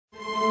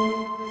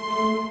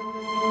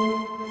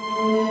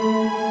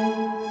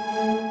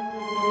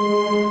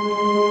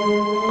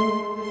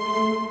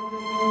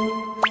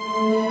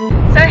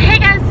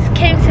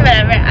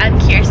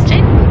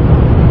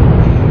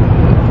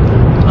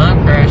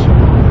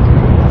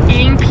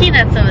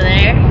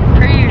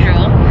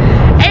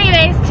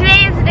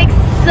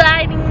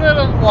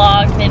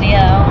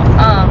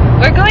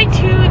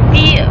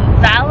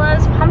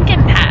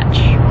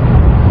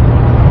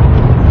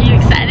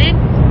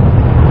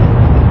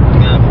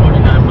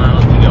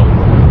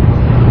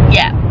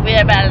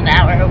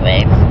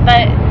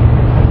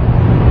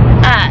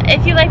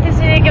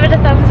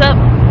So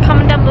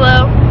comment down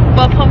below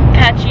what pumpkin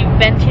patch you've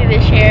been to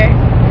this year,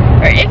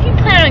 or if you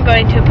plan on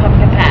going to a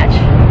pumpkin patch.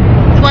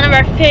 It's one of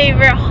our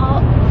favorite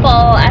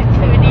fall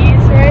activities,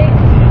 right?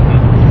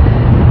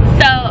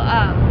 So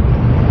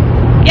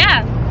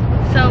yeah,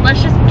 so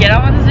let's just get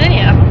on with this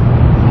video.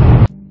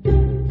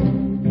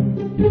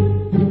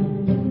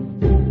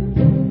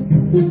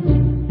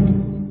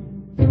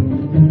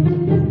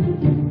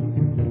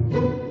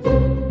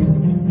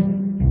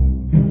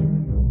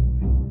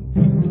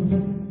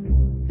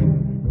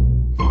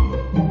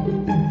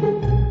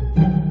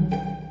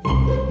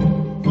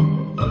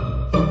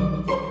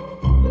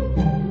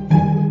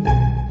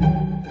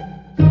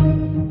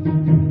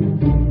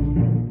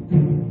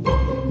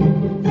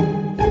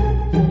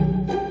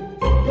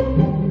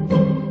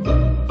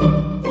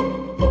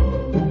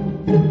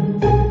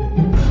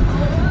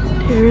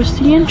 There's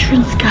the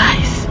entrance,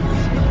 guys.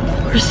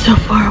 We're so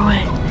far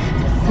away.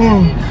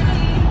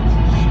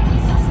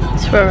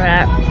 That's where we're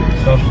at.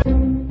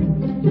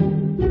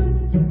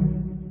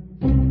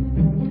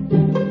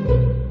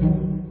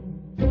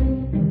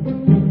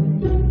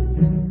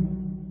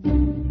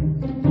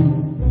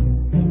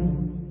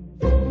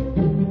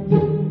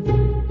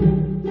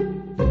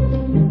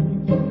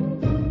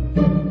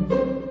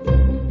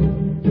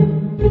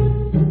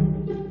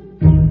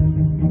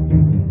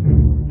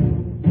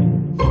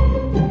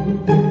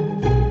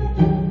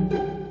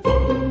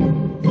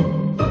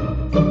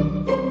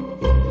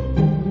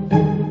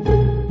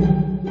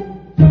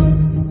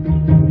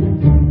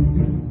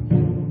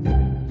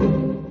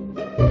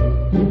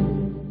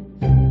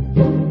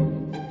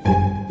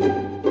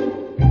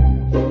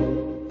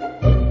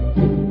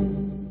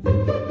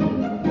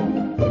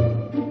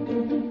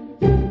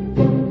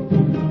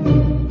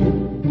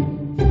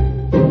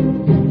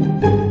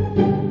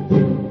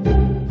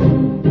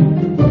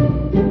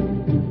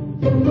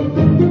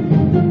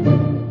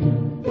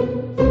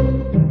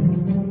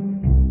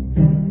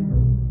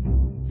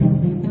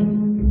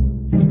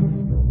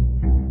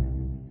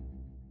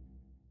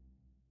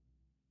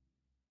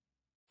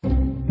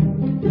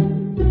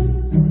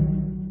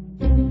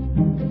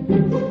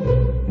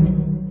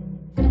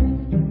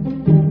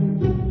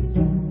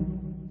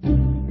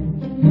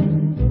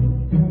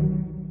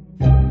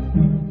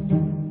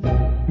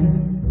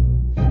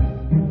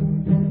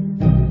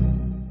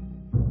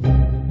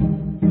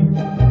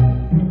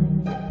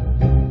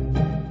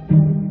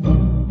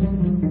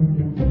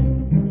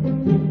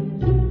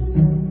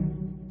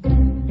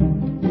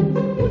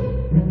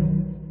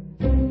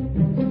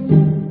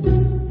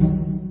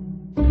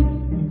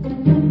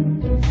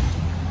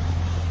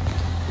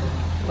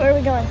 Where are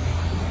we going?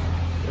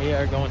 We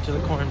are going to the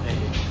corn maze.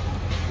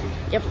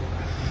 Yep.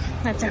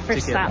 That's our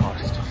first stop.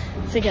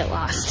 To get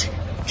lost.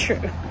 True.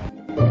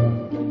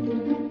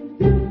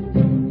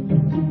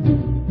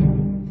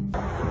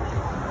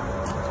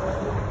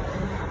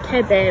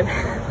 Okay, babe.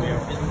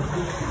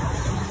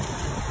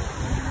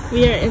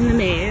 We are in the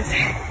maze.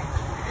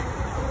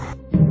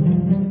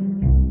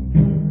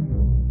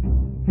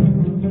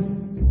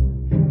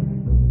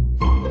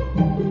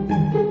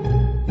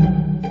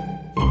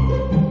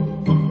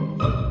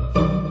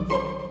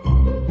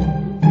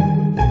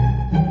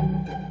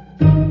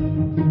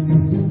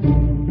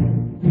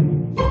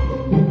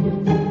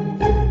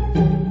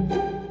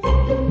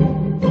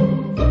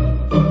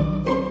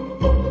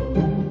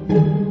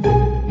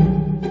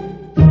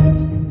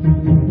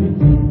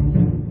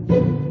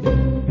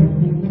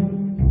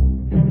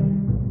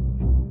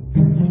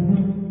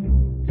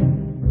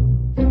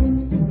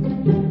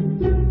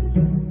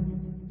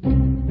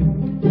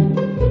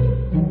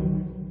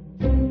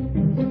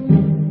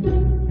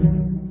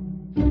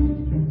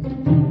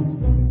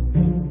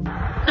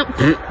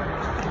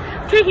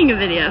 Taking a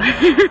video.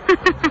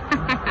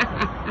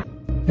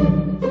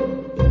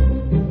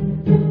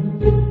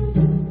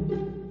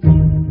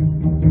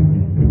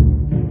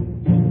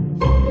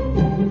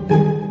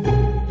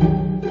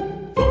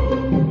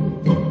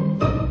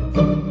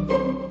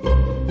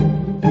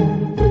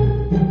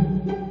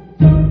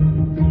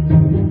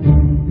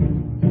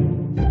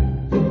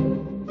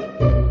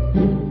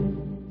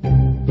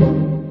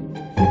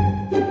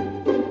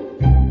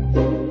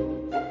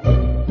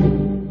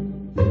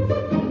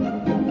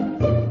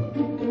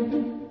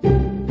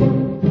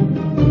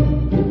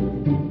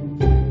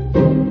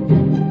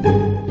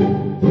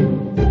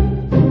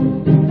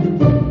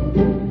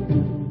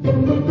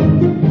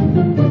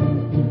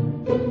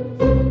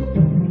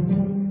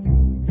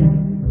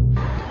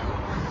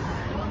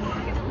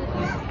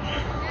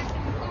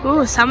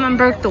 Ooh, someone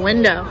broke the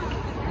window.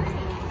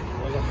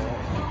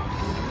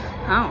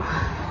 Oh.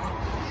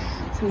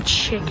 Some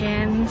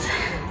chickens.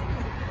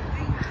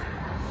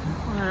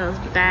 One of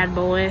those bad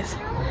boys.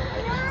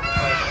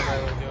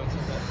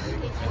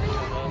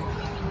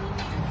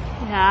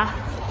 Yeah.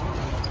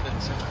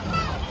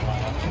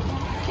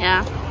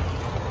 Yeah.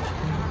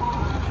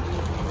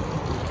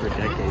 For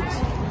decades.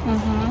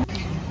 Mm-hmm.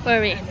 Where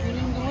are we?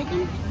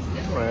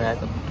 We're at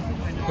the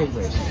pig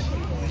races.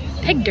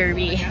 Pig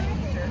derby.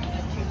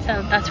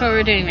 So that's what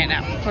we're doing right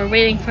now. We're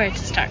waiting for it to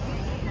start.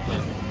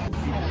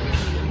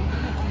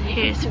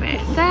 Here's where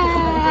it's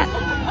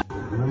at.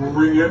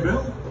 Ring that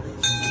bell.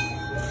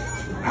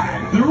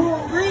 And they're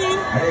all green.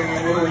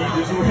 And lead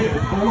is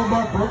ahead. Followed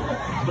by purple.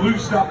 Blue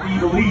stop E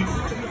to lead.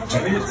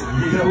 And it's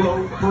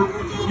yellow,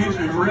 purple, excuse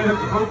me, red,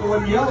 purple,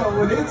 and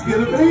yellow. And it's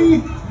going to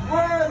be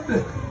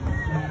red.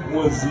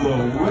 Was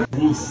red.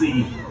 We'll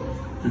see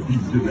if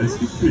these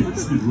domestic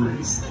pigs can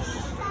race.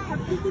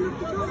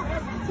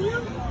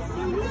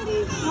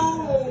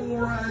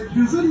 Alright,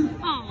 cousin.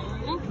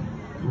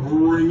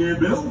 Ring that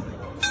bell.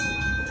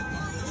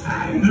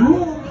 And they're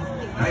all.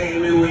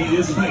 And in lead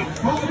is pink.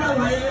 Followed by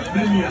red,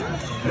 then yellow.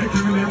 They're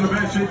coming down the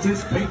back stretch.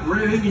 It's pink,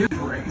 red, and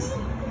yellow race.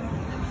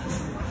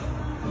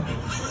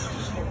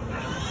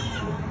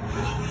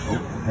 Oh,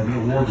 having a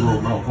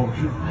wardrobe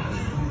malfunction.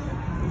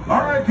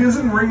 Alright,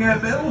 cousin, ring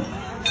that bell.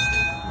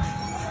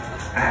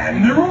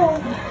 And they're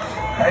on.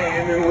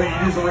 And in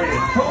lead is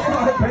red. Followed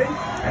by pink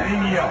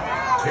and yellow.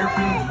 Here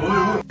comes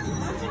blue.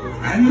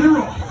 And they're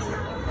off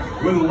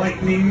with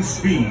lightning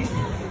speed.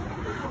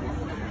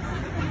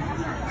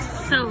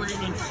 So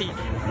lightning speed.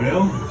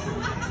 Well,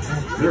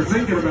 they're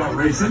thinking about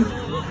racing,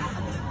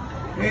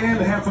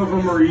 and half of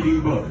them are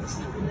eating bugs.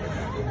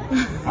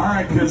 All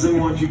right, cousin,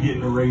 why don't you get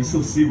in a race?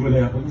 Let's see what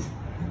happens.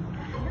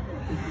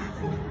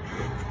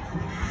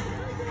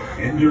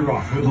 And they're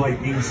off with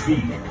lightning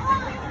speed.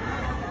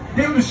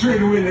 Down the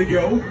straightaway they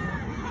go.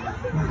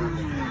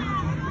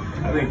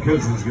 I think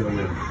cousin's gonna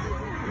win.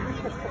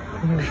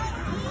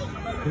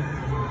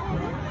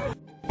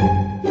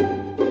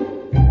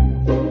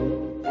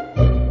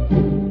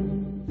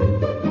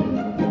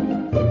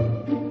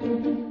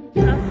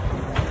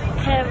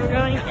 Okay, we're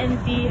going in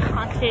the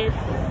haunted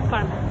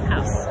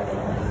farmhouse.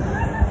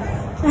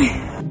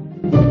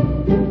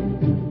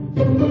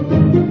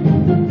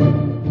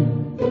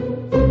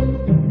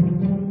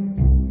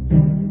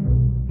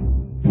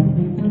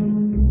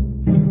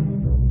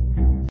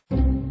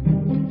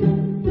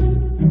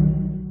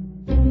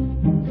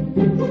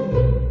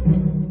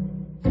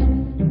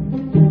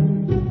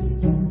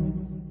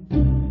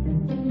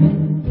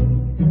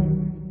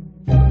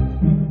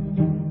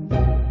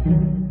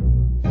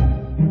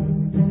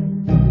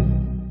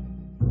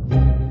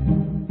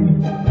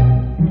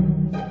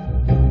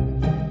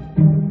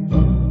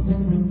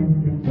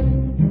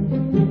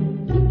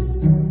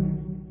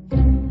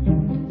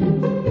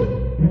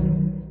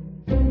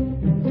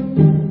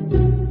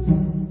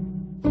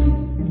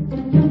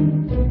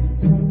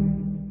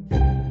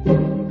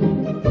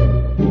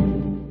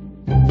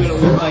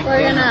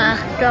 We're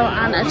gonna go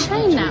on a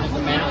train now.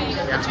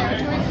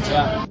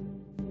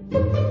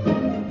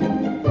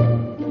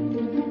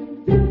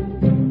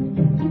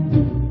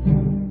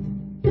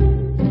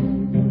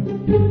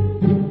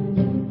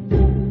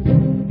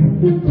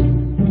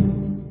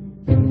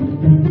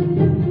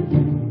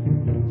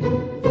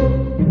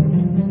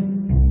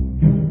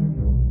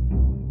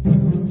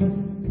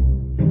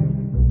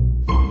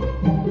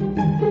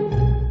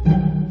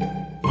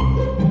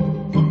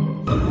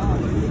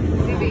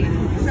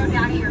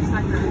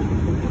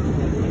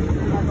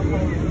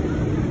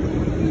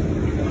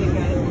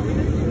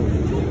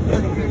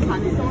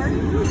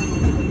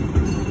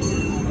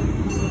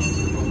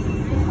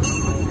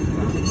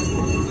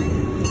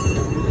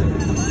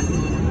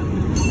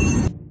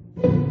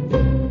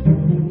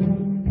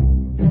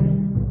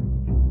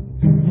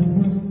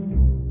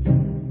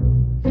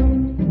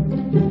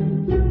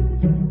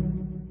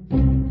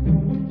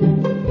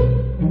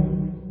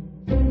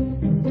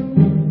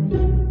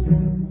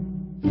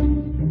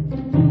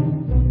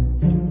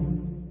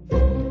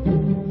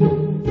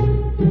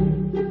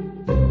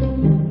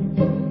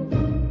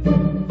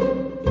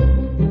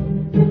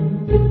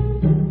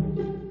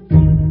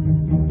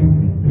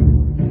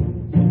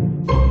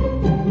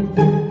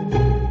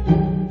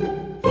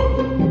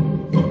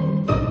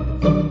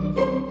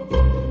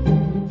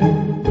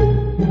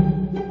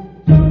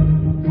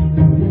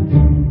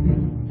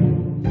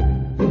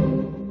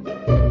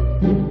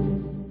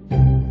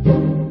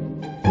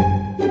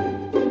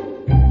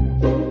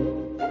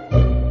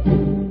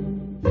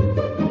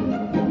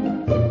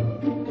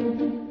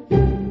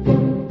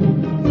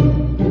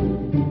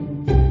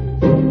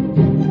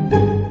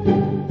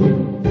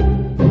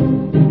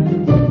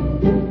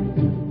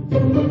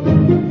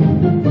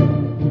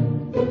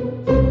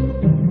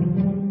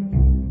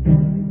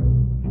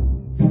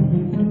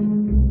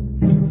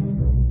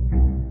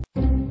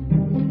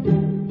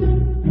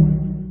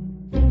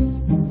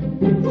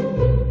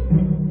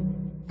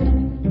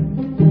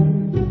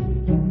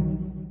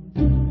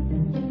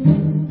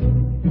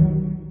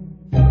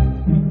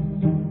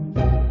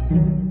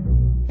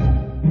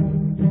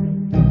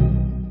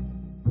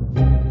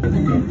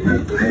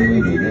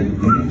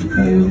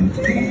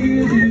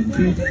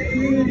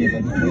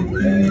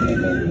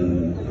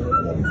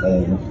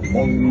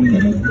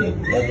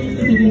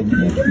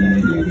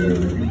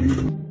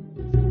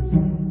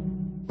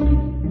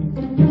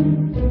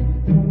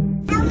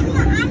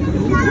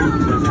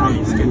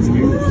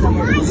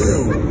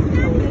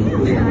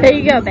 There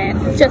you go, babe.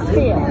 Just for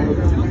you.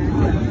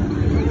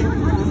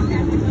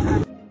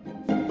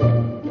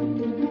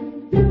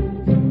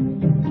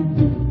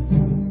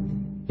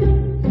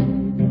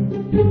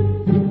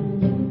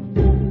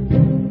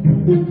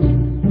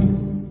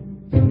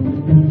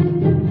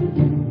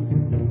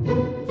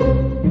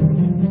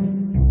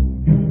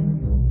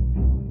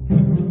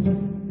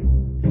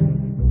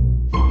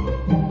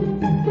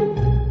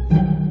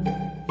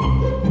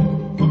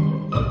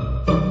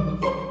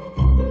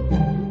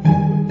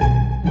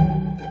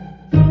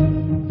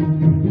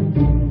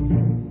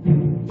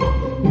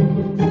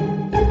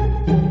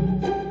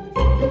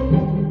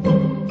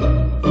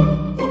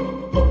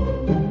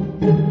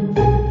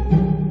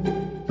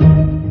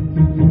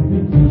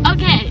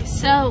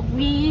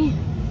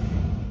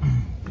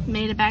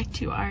 it back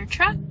to our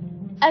truck.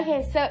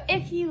 Okay, so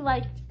if you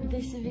liked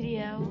this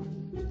video,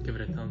 Give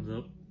it a thumbs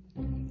up.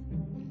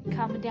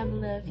 comment down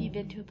below if you've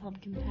been to a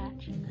pumpkin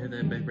patch. Hit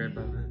that big red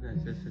button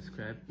that says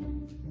subscribe.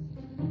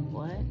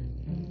 What?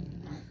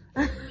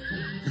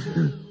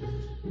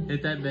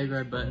 Hit that big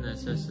red button that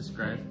says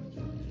subscribe.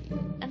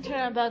 And turn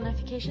on bell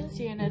notifications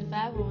so you're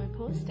notified when we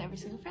post every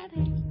single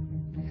Friday.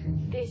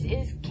 This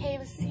is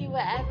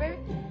KMCer,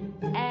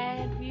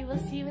 and we will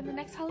see you in the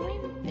next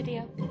Halloween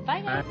video.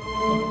 Bye now.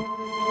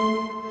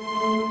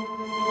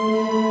 Bye.